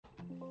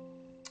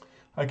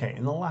Okay,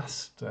 in the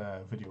last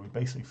video we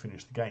basically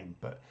finished the game,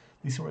 but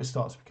this is where it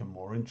starts to become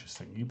more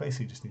interesting. You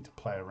basically just need to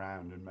play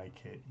around and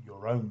make it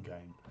your own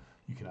game.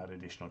 You can add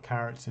additional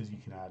characters, you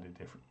can add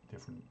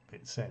different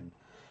bits in.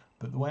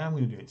 But the way I'm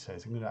going to do it today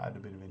is I'm going to add a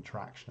bit of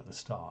interaction at the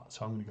start.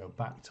 So I'm going to go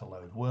back to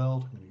load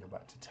world, I'm going to go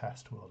back to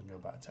test world and go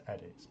back to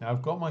edit. Now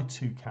I've got my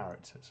two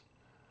characters.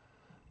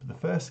 But the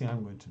first thing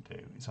I'm going to do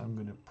is I'm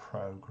going to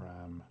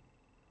program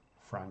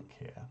Frank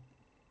here.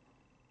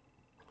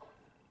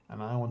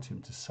 And I want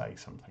him to say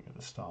something at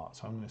the start.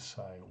 So I'm going to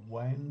say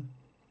when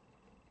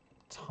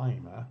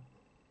timer,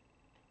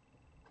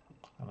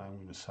 and I'm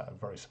going to set a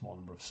very small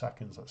number of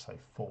seconds, let's say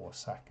 4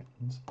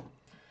 seconds.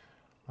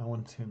 I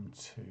want him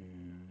to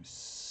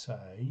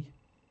say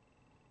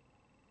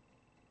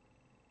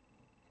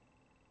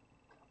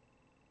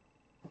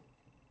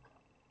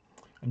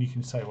and you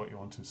can say what you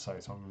want to say.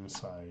 So I'm going to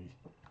say,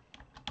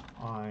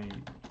 I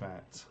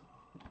bet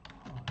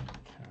I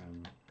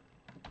can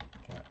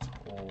get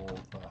all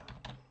the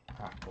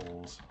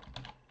apples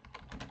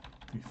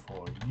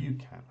before you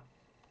can.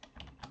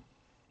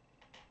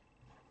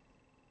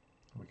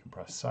 We can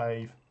press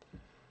save,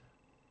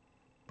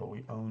 but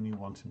we only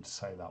want him to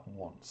say that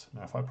once.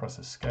 Now if I press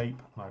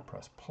escape and I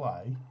press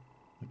play,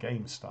 the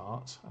game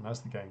starts, and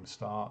as the game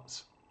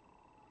starts,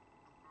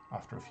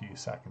 after a few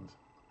seconds,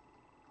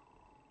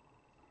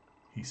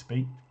 he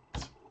speaks,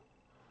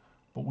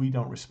 but we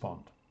don't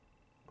respond.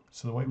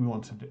 So the way we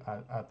want to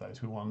add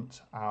those, we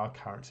want our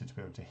character to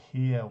be able to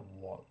hear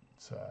what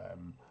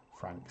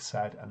Frank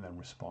said and then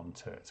respond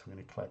to it. So we're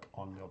going to click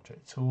on the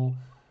object tool,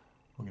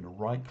 we're going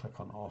to right click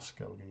on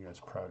Oscar, we're going to go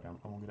to program,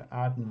 and we're going to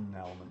add an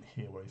element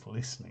here where he's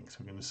listening. So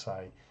we're going to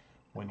say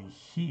when he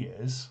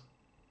hears,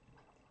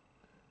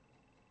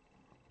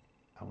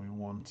 and we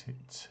want it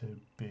to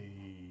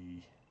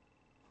be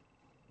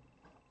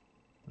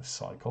the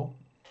cycle,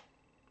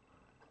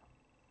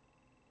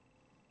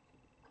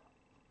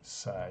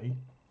 say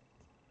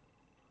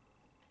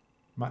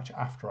match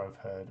after I've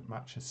heard,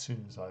 match as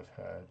soon as I've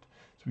heard.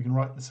 So we can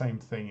write the same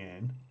thing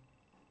in.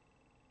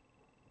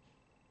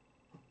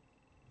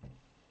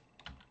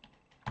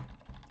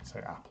 Say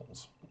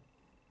apples.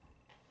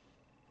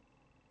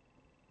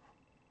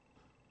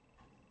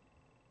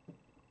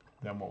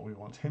 Then what we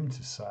want him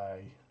to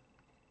say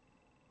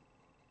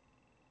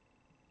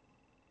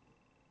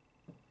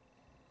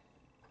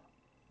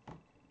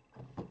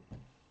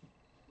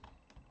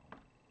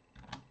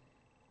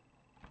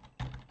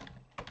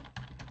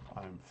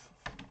I'm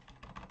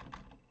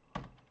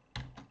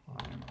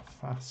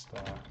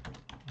faster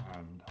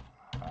and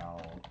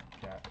I'll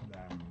get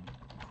them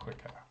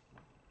quicker.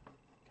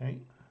 Okay,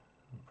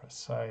 and press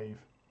save.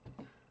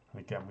 And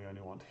again, we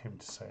only want him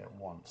to say it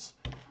once.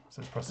 So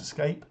let's press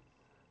escape.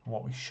 And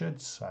what we should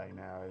say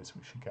now is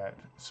we should get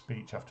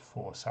speech after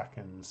 4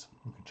 seconds.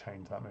 We could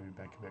change that, maybe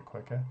make it a bit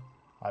quicker.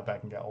 I bet I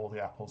can get all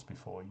the apples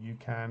before you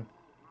can.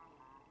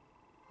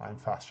 I'm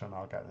faster and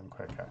I'll get them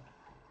quicker.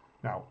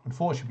 Now,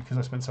 unfortunately, because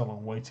I spent so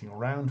long waiting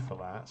around for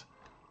that,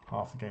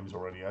 half the game is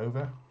already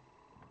over.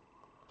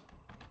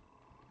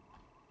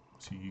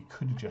 So you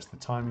could adjust the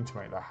timing to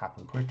make that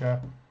happen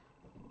quicker.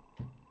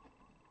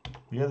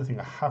 The other thing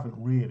I haven't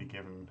really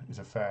given is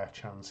a fair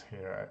chance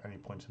here at any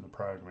point in the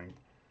programming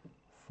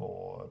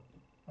for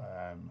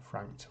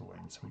Frank to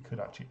win. So we could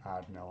actually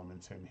add an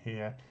element in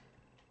here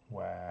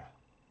where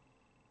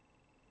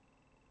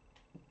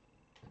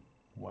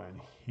when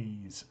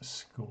he's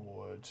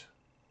scored,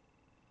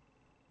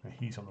 now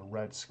he's on the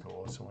red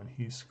score, so when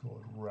he's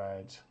scored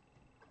red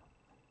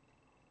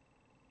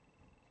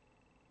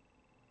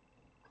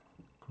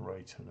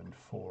greater than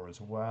 4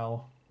 as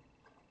well,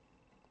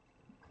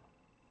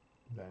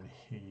 then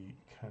he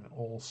can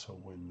also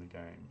win the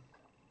game.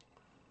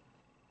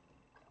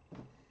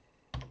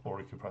 Or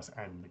he can press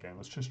end the game.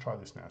 Let's just try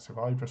this now. So if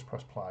I just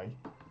press play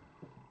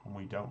and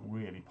we don't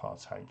really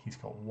partake, he's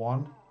got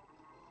 1,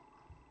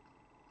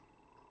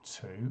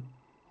 2,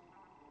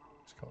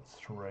 he's got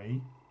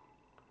 3.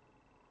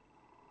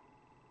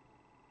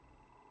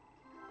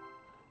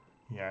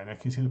 Yeah, and I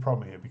can see the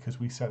problem here because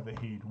we said that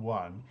he'd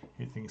won,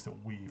 it thinks that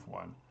we've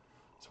won.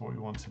 So what we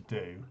want to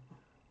do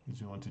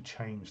is we want to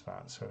change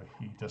that so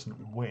he doesn't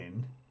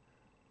win,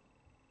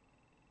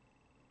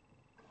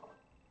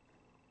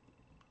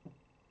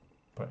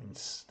 but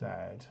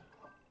instead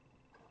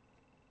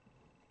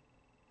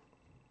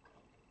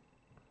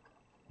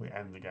we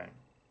end the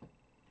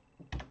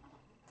game.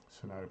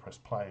 So now we press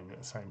play and get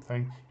the same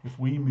thing. If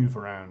we move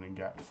around and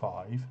get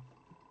 5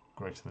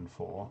 greater than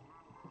 4,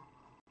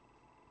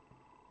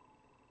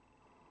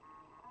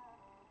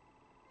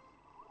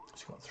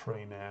 he's got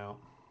 3 now,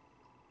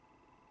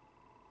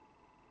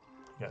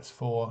 gets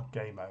 4,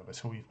 game over.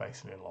 So we've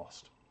basically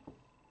lost.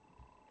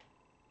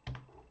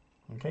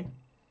 Okay,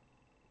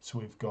 so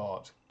we've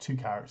got 2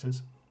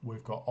 characters,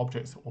 we've got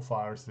objects that will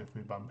fire us if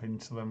we bump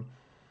into them,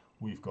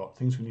 we've got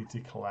things we need to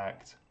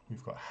collect,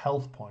 we've got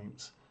health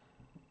points,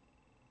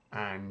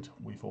 and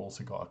we've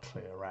also got a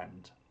clear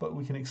end. But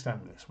we can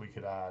extend this. We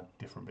could add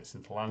different bits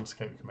into the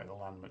landscape. We can make the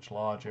land much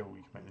larger.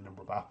 We can make the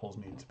number of apples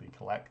need to be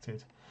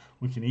collected.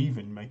 We can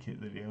even make it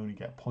that they only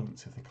get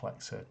points if they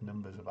collect certain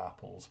numbers of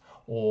apples,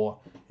 or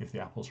if the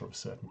apples are of a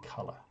certain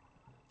colour.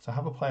 So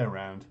have a play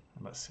around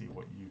and let's see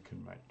what you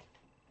can make.